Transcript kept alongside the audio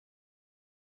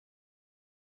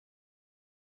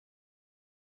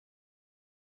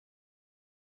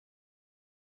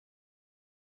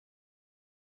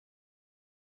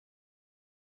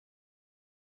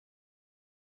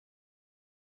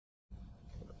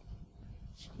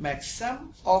Max,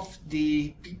 some of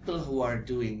the people who are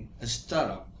doing a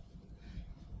startup,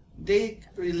 they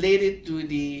relate it to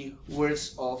the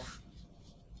words of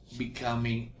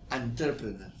becoming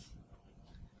entrepreneurs.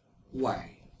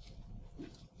 Why?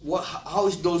 How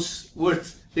is those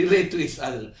words relate to each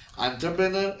other?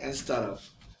 Entrepreneur and startup.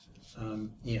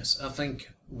 Yes, I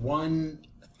think one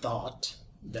thought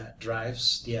that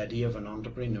drives the idea of an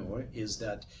entrepreneur is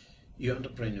that you're an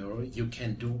entrepreneur, you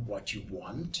can do what you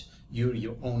want, you're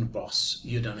your own boss,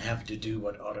 you don't have to do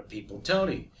what other people tell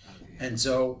you. Okay. And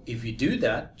so if you do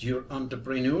that, you're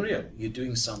entrepreneurial, you're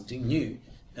doing something new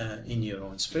in your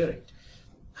own spirit.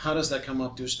 How does that come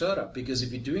up to a startup? Because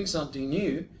if you're doing something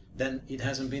new, then it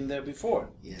hasn't been there before.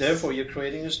 Yes. Therefore, you're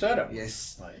creating a startup.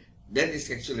 Yes. Right. That is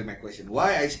actually my question.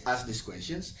 Why I ask these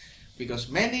questions? Because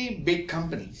many big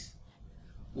companies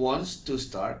wants to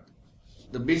start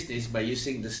the business by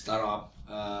using the startup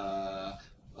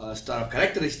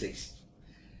characteristics,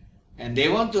 and they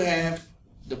want to have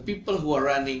the people who are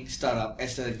running startup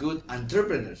as a good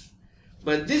entrepreneurs.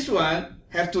 But this one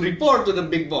have to report to the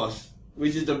big boss,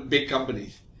 which is the big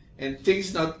companies, and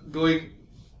things not going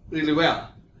really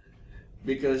well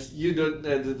because you don't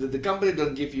the company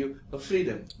don't give you a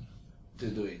freedom to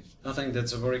do it. I think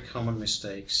that's a very common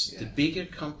mistake. Yeah. The bigger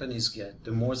companies get,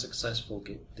 the more successful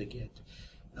they get,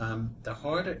 the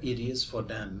harder it is for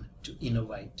them to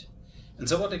innovate. And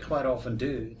so what they quite often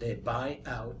do, they buy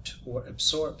out or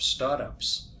absorb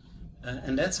startups,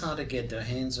 and that's how they get their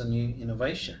hands on new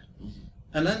innovation. Mm-hmm.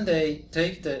 And then they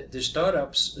take the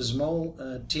startups, a small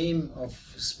team of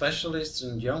specialists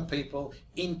and young people,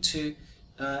 into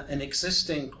an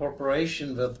existing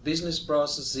corporation with business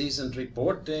processes and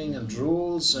reporting and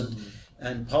rules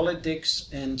and politics,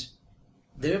 and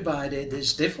thereby they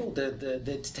take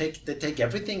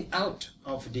everything out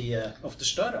of the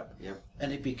startup. Yep.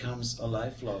 And it becomes a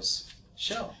lifeless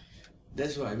shell.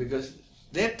 That's why, because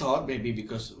they thought maybe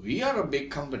because we are a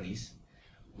big companies,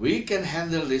 we can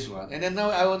handle this one, and then now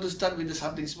I want to start with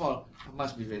something small. I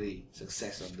must be very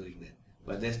successful doing that,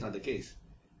 but that's not the case.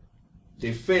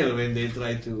 They fail when they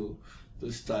try to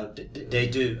start. They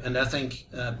do, and I think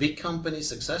big companies,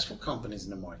 successful companies in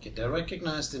the market, they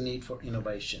recognize the need for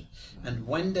innovation, and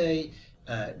when they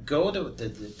go to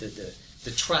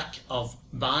the track of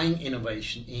buying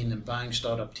innovation in and buying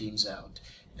startup teams out,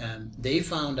 they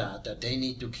found out that they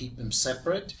need to keep them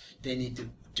separate. They need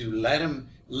to let them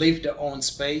live their own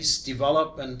space,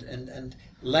 develop and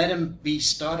let them be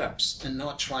startups and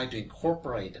not try to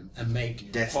incorporate them and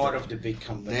make part of the big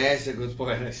company. That's a good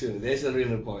point, actually. That's a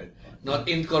real point. Not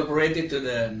incorporated to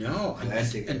the... No,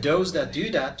 and those that do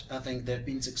that, I think they've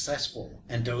been successful.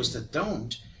 And those that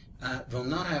don't will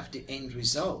not have the end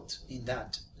result in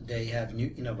that they have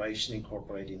new innovation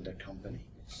incorporated in their company.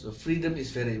 So freedom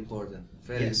is very important.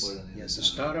 Very important. Yes, a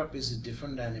startup is a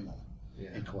different animal.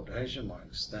 Yeah. In quotation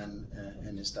marks, than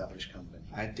an established company.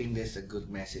 I think that's a good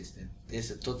message then.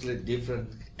 It's a totally different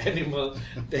animal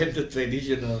than the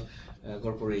traditional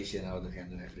corporation, how they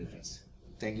handle everything.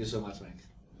 Thank you so much, Mike.